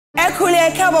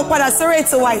kúlẹ̀ káàbọ̀ padà sórí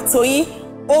ètò wa ètò yín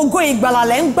Ògo Ìgbàlà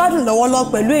lẹ́ ń gbádùn lọ́wọ́lọ́wọ́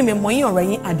pẹ̀lú èmi mọ̀yìn ọ̀rẹ́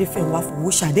yín Adéfẹ́wà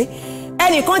Fowosade.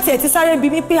 Ẹnìkan tiẹ̀ ti sáré bi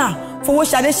mí pé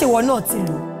Fowosade ṣe wọ náà ti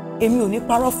lò. Èmi ò ní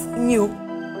parọ́ fún yín o.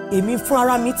 Èmi fún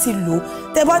ara mi ti lò.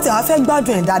 Tẹ́ bá tẹ́ wá fẹ́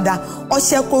gbádùn ẹ̀ dáadáa.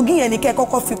 Ọṣẹ kogi yẹn ni kẹ́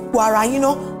kọ́kọ́ fi po ara yín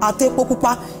ná àti epo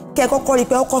pupa. Kẹ́ kọ́kọ́ rí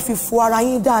pé kọ́kọ́ fi fọ ara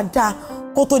yín dáadáa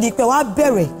kó tó di pé wá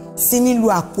bẹ̀rẹ̀ sí ní lo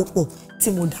àpòpọ̀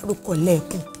tí mo dárúkọ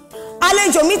lẹ́ẹ̀kan.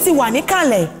 Àlejò mi ti wà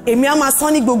níkàlẹ̀, èmi á máa sọ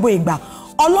ní gbogbo ìgbà.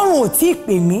 Ọlọ́run ò tí ì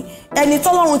pè mí, ẹni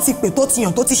tọ́lọ́run ti pè tó ti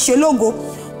yàn tó ti ṣe lógo,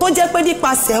 tó jẹ́ pé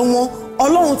nípasẹ̀ wọn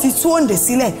Ọlọ́run ti tú òǹdè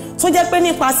sílẹ̀, tó jẹ́ pé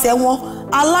nípasẹ̀ wọn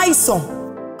aláìsàn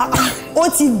ó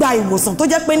ti gba ìwòsàn, tó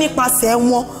jẹ́ pé nípasẹ̀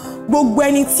wọn gbogbo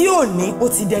ẹni tí ò ní ó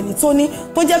ti dẹni tó ní,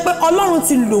 tó jẹ́ pé Ọlọ́run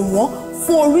ti lò wọ́n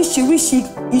fún oríṣiríṣi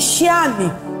iṣẹ́ àmì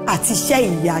àti iṣẹ́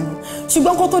ìyanu.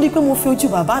 Ṣùgbọ́n kó tó di pé mo fi ojú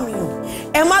bàbá mi hàn,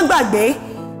 ẹ má gbàgbé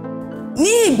ní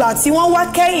ìgbà tí wọ́n wá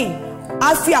kẹ́yìn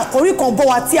a fi àkórí kan bọ́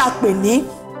wa tí a pè ní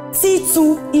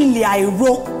títu ilẹ̀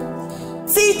àìro.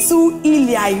 Títu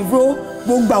ilẹ̀ àìro,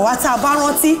 gbogbo àwa tá a bá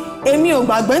rántí, èmi ò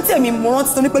gbàgbé ń tèmi mo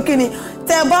rántí torí pé kí ni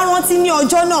tẹ́ ẹ bá rántí ní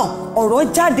ọjọ́ náà ọ̀rọ̀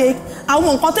jáde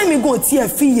àwọn nǹkan tèmi gan ò tiẹ̀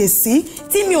fiyè sí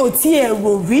tí mi ò tiẹ̀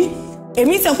rò rí.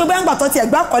 Èmi tẹ̀ ń pé bóyá ń gbà tó tiẹ̀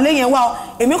gbá kọ́lé yẹn wá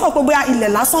èmi kàn pé bóyá ilẹ̀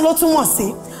lásán ló túmọ̀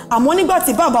sí, àmọ́ nígbà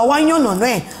tí bàbá wa yànnà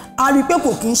náà a rí i pé kò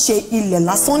kí ń ṣe ilẹ̀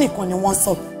lásán nìkan ni wọ́n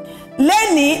sọ.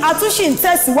 Lẹ́ni àtúnṣe ń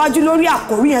tẹ̀síwájú lórí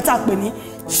àkòrí yẹn tá a pè ní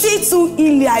títu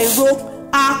ilẹ̀ àìro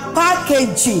apá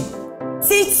kejì.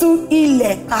 Títu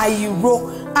ilẹ̀ àìro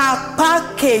apá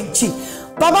kejì.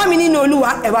 Bàbá mi nínú Olúwa,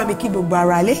 ẹ bá mi kí gbogbo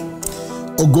ara lé.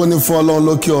 Ògo ni fún Ọlọ́run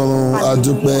lókè ọ̀run,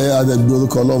 adúpẹ́ adẹ̀gbẹ́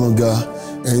orúkọ Ọlọ́run ga,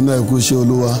 ẹ̀yin náà kú iṣẹ́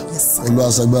Olúwa, Olúwa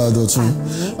ṣàgbára dọ̀tun.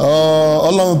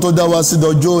 Ọlọ́run tó dá wa sí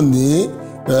dọjọ́ òní,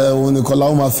 òun nìkan la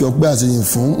ó máa fi ọpẹ́ àti ìyìn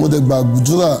fún. Mo dẹ̀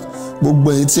gbàdúrà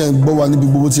gbogbo ẹ̀yin tí ẹ ń gbọ́ wa níbi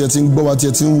gbogbo tí ẹ ti ń gbọ́ wa tí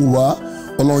ẹ ti ń wù wá,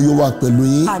 Ọlọ́run yóò wà pẹ̀lú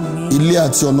yín. Ilé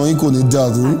àti ọ̀nà yín kò ní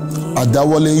dàrú,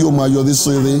 àdáwọ́lé yín yóò máa yọrí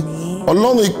sóore.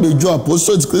 Ọlọ́run ìpèjọ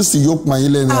Àpọ́sítélì Kristi yóò pa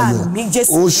yín lẹ́nu ayọ̀.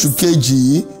 Oṣù kejì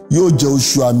yìí yóò jẹ́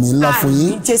oṣù àmì ńlá fún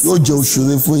yín, yóò jẹ́ oṣù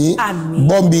rere fún yín.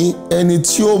 Gbọ́ mi, ẹni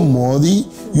tí ó mọ̀ ọ́ rí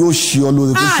yóò ṣe ọ́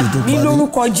lóore kó ṣe tó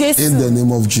parí. In the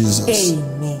name of Jesus.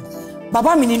 Amen.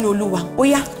 Bàbá mi nínú Olúwa, ó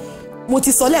yá, mo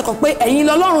ti sọ lẹ́ẹ̀kan pé ẹ̀yin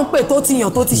lọ́lọ́run pè tó ti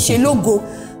yàn tó ti ṣe lógo.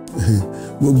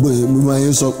 Gbogbo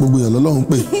èèyàn sọ gbogbo èèyàn lọ́lọ́run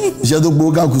pè, iṣẹ́ tó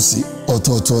gbowó kàkù sí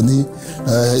ọ̀tọ̀ọ̀tọ̀ ni.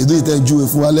 Ìdí ìtẹ́júwe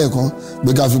fún wa lẹ́ẹ̀kan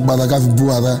pé ká fi padà ká fi bú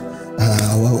ara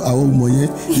àwọn ọmọ yẹn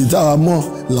ìtawà mọ̀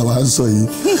làwa ń sọ yìí.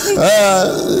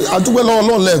 Àdúpẹ́ lọ́wọ́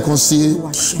Ọlọ́run lẹ́ẹ̀kan sí i.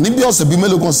 Níbi ọ̀sẹ̀ bíi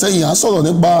mélòó kan sẹ́yìn a sọ̀rọ̀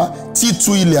nípa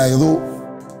títu ilẹ̀ àìro.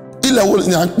 Ilẹ̀ wo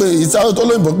ni à ń pè ìtawà tó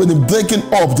lóyìnbó pé ní breaking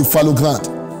up the fallow ground.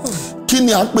 Kí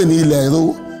ni à ń pè ní ilẹ̀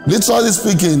àìro? Literally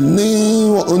speaking,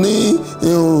 ní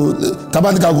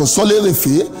tabaníkàgò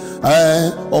sọ́lérèfé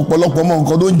ọ̀pọ̀lọpọ̀ mọ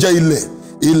nǹkan tó ń jẹ́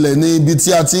ilẹ̀ ní ibi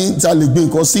tí a lè gbé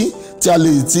nǹkan sí, tí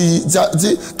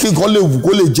kí nǹkan lè wù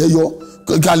kó lè jẹyọ,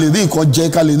 ká lè rí nǹkan jẹ,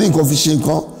 ká lè rí nǹkan fi ṣe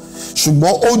nǹkan.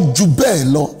 Ṣùgbọ́n ó ju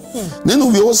bẹ́ẹ̀ lọ. Nínú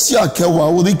ìwé Hósíà kẹwàá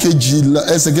orí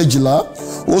ẹsẹ̀ kejìlá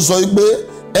ó sọ pé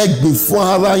ẹ gbìn fún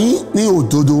ara yín ní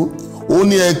òdodo, ó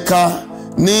ní ẹ ká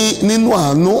nínú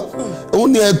àánú, ó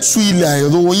ní ẹ tú ilẹ̀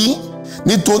àìro yín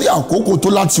nítorí àkókò tó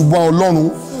láti wá Ọlọ́run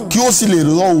kí ó sì lè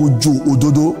rọ òjò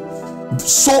òdodo.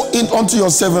 Sow in unto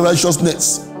yourself in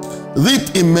righteousness,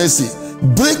 reap in mercy,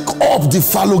 break up the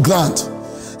fallow ground,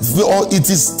 for it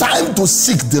is time to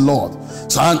seek the Lord,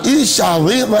 and he shall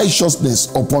rain righteousness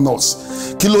upon us.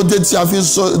 Kí ló dé tí a fi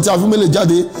mélé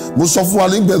jáde? Mo sọ fún wa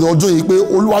nígbẹ̀rẹ̀ ọdún yìí pé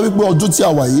Olúwa wípé ọdún tí a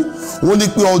wà yìí wọ́n ní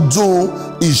pé ọdún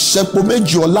ìṣẹ́po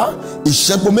méjì ọlá,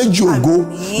 ìṣẹ́po méjì ògo.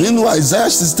 Nínú Isaiah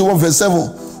 61:7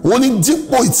 wọ́n ní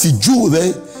dípò ìtìjú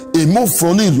rẹ èmi ò fún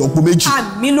ọ ní ìlọ́po méjì.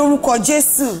 Àmín lórúkọ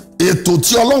Jésù. Ètò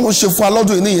tí Ọlọ́run ṣe fún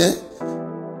alọ́dún yìí nìyẹn.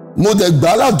 Mo dẹ̀ gbà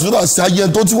á ládùúrà sí ayé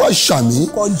tó ti wá ṣàmì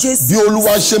bí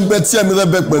Olúwa ṣe ń bẹ tí ẹ̀mí rẹ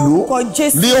bẹ pẹ̀lú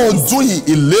ní ọdún yìí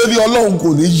ìlérí Ọlọ́run kò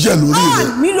ní yẹ̀ lórí rẹ.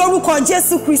 Àmín lórúkọ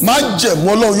Jésù Kristi. Má jẹ̀mú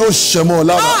Ọlọ́run yóò ṣẹ mọ́ ọ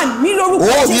lára. Àmín lórúkọ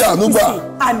Jésù Kristi. Ó rí àánú gbà,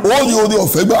 ó rí orí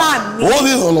ọ̀fẹ́ gbà, ó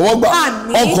rí ìrànlọ́wọ́ gbà,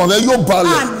 ọkàn rẹ yóò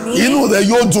balẹ̀, inú rẹ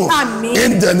yóò dùn.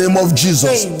 In the name of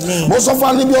Jesus. Mo sọ fún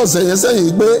wa níbi ọ̀sẹ̀ yẹn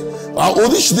sẹ́yìn pé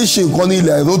oríṣiríṣi nǹkan ní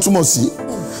ilẹ̀ àìro túmọ̀ sí.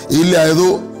 Ilẹ̀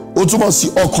àìro ó túmọ̀ sí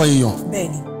ọkàn èèyàn,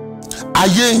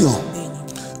 ayé èèyàn,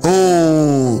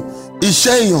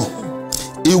 iṣẹ́ èèyàn,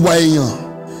 ìwà èèyàn,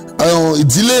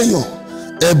 ìdílé èèyàn,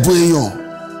 ẹ̀bùn èèyàn,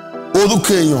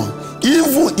 orúkọ èèyàn,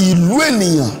 even ìlú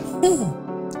ènìyàn.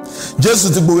 Jésù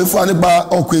ti gbòwe fún wa nípa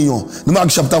ọkàn èèyàn ní Mark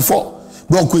chapter 4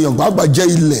 bí ọkàn èèyàn gbàgbà jẹ́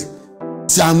ilẹ̀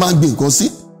tí a máa ń gbé nǹkan sí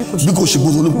bí kò ṣe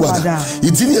gbogbo olùkúwàdà.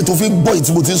 Ìdí nìyẹn tó fi ń gbọ́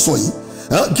ìtí mo ti ń sọ yìí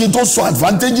kí n tó sọ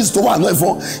advantages tó wà náà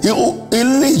fún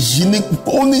eléyìí ni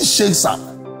ó ní ṣe sá.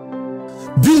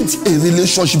 Build a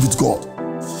relationship with God.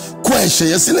 kọ̀ ẹ̀ṣẹ̀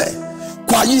yẹn sílẹ̀,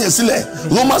 kọ̀ ayé yẹn sílẹ̀.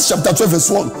 Romans chapter 12 verse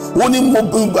 1 wọ́n ní mo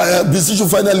decision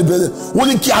finally bẹ̀rẹ̀ wọ́n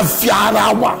ní kí a fi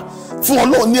ara wa fún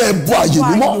Ọlọ́run ní ẹbọ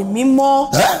àyè mímọ́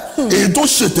èyí tó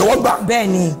ṣètẹ́wọ́gbà,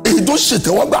 èyí tó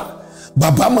ṣètẹ́wọ́gbà.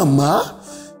 Bàbá màmá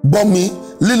gbọ́ mi,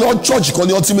 lílọ church kan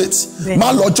ní ultimate,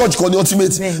 má lọ church kan ní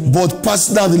ultimate, but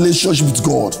personal relationship with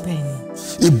God,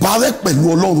 ìbárẹ́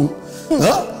pẹ̀lú Ọlọ́run.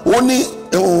 Ó ní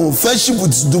friendship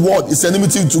with the world is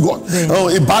enmity to God.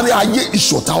 Ìbárẹ́ ayé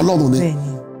ìṣọ̀tá Ọlọ́run ni.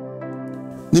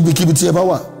 Níbikíbi tí ẹ bá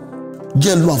wà,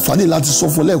 jẹ́ lo àǹfààní láti sọ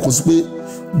fún lẹ́ẹ̀kan sí pé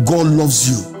God loves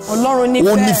you. Ọlọ́run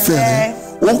nífẹ̀ẹ́ rẹ,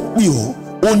 ó pè ọ́,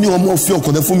 ó ní ọmọ fi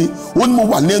ọkàn rẹ fún mi, ó ní mo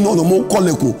wà ní ẹnu ọ̀nà mo ń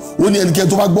kọ́lẹ̀kùn, ó ní ẹnikẹ́ni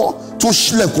tó bá gbọ́ tó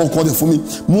ṣílẹ̀kùn ọkàn rẹ fún mi,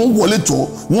 mo ń wọlé tọ̀,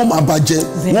 wọ́n máa bá jẹ,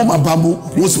 wọ́n máa bá mu,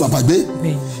 wọ́n sì máa bá gbé.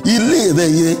 Ilé rẹ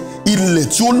yẹn ilẹ̀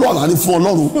tí ó lọ́ràá ní fún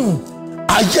Ọlọ́run,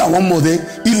 ayé àwọn ọmọ rẹ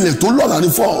ilẹ̀ tó lọ́ràá ní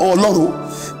fún Ọlọ́run,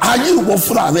 ayé ìwọ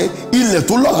fúnra rẹ ilẹ̀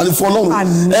tó lọ́ràá ní fún Ọlọ́run.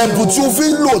 Ẹ̀bùn tí o fi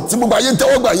ń lò tí gbogbo ayé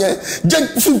tẹ́wọ́ gbà yẹn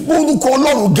jẹ́ fi orúkọ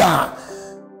Ọlọ́run ga.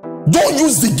 Don't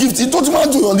use the gift. Ìtọ́ tí máa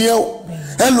ń dùn yàn ní ẹ o.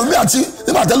 Ẹlòmí àti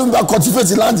nígbà tẹ́lómi bá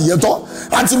cultivate land yẹn tán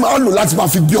àti máa ń lò láti máa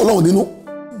fi bí Ọlọ́run nínú.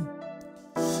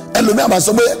 Ẹlòmí àmà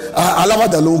sọ pé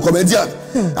aláwàdà lòun comedian,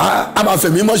 àmà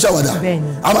fẹ̀mí mọ́ ṣàwàdà,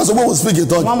 àmà sọ pé òun speak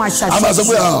it on, àmà sọ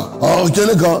pé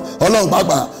kíni kan Ọlọ́run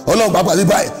pàápàá ní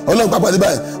báyìí, Ọlọ́run pàápàá ní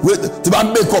báyìí, tí bá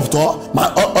make up tán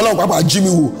Ọlọ́run pàápàá jí mi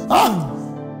wò.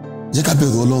 Jẹ́ ká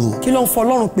bẹ̀rù Ọlọ́run. Kí ló ń fọ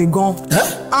Ọlọ́run pè gan?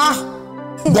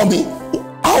 Gbọ́ mi,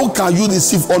 how can you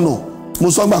receive honour? Mo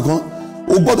sọ gbà kan,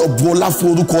 o gbọ́dọ̀ bu ọlá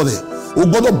fún orúkọ rẹ̀, o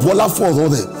gbọ́dọ̀ bu ọlá fún ọ̀rọ̀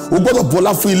rẹ̀, o gbọ́dọ̀ bu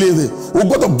ọlá fún ilé rẹ̀, o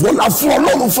gbọ́dọ̀ bu ọlá fún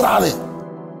Ọlọ́run fúnra rẹ̀.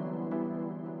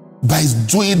 By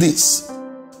doing this,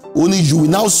 only you will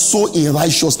now sow in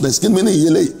righteousness. Kí ni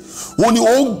ìyẹn lẹ́yìn? Wọ́n ní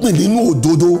ó gbìn nínú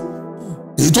òdodo.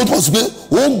 Èyí tó tọ́ sí pé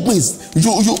ó gbìn,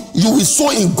 you will sow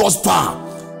in God's power.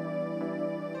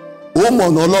 Ó mọ̀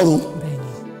ọ̀nà Ọlọ́run,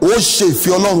 ó ṣe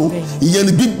ìfẹ́ Ọlọ́run, ìyẹn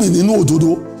ni gbígbìn nínú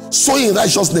òdodo. Sow in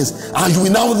righteousness and you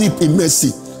will now reap in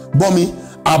mercy. Bọ́mi,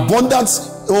 abundant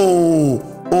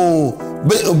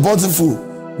bountiful.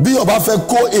 Bí o bá fẹ́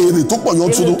kó èrè tó pọ̀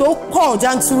yanturu. Èrè tó pọ̀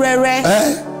janturẹrẹ.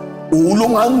 Òun ló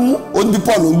máa ń mú oníbí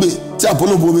Paul ń gbé tí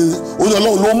Apollo bomi oní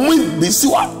Ọlọ́run ló mú ìbísí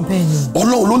wá.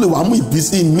 Ọlọ́run ló lè wá mú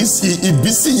ìbísí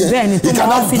yẹn. He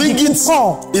cannot bring it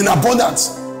in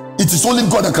abundance. It is only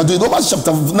God that can do it. Romans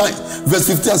chapter 9 verse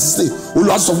 15 and 16.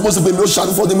 Olúwa sọ fún Mósè pé èmi ó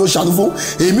ṣàánú fún ọ, èmi ó ṣàánú fún,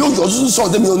 èmi ó yọjú sí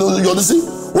ọ̀dọ̀, èmi ó yọjú sí.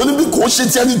 Ó ní bí kò ṣe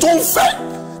ti ẹni tó ń fẹ́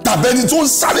tàbí ẹni tó ń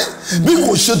sáré, bí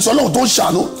kò ṣe ti Ọlọ́run tó ń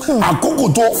ṣàánú,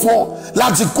 àkókò tó fún ọ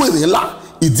láti kó èrè ńlá.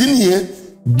 Ìdí nìyẹn,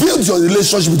 build your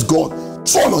relationship with God.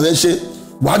 Tún ọ̀nà rẹ ṣe,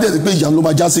 wàá dẹ̀ rí pé ìyanu ló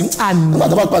máa já sí. Nígbà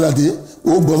tó bá padà dé,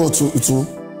 ó gbọ́dọ̀ tún.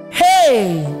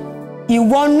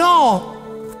 Ìwọ náà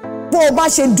bó o bá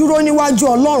ṣe dúró níwájú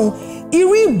Ọlọ́run,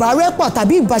 irú ìbárẹ́pọ̀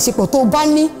tàbí ìbáṣepọ̀ tó bá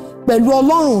ní pẹ̀lú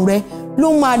Ọlọ́run rẹ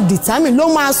ló máa determine, ló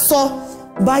máa sọ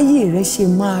báyé rẹ ṣe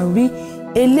máa rí.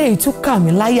 Eléyìí tún kà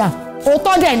mí láyà.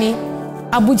 Òótọ́ dẹ̀ ni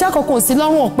Àbújá kankan sí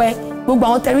lọ́rùn ọ̀pẹ, gbogbo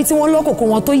àwọn tẹ̀rí tí wọ́n lọ́kòkò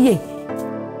wọn tó yè.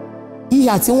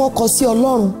 Ìyà tí wọ́n kọ sí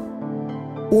Ọlọ́run,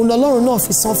 òun lọ́lọ́run náà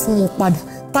fi san fún wọn padà.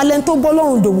 Talent tó bọ́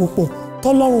lọ́run dòwò pọ̀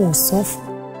tọ́lọ́run ò san fún,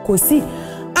 kò sí.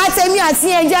 Àtẹ̀mí àti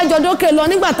ẹjẹ́ àjọdókè lọ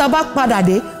nígbà tá a bá padà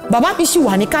dé, bàbá mi ṣì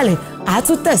wà níkàlẹ̀, àá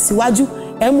tún tẹ̀síwájú.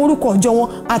 Ẹ mú orúkọ ọjọ́ wọn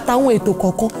àtàwọn ètò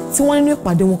kọ̀ọ̀kan tí wọ́n nínú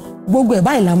ìpàdé wọn, gbogbo ẹ̀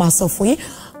báyìí la máa sọ fún yín.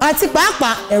 Àti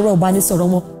pàápàá ẹ̀rọ ìbánisọ̀rọ̀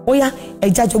wọn. Ó yá, ẹ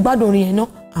jẹ́ àjọ gbádùn orin yẹn náà,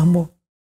 à ń bọ̀.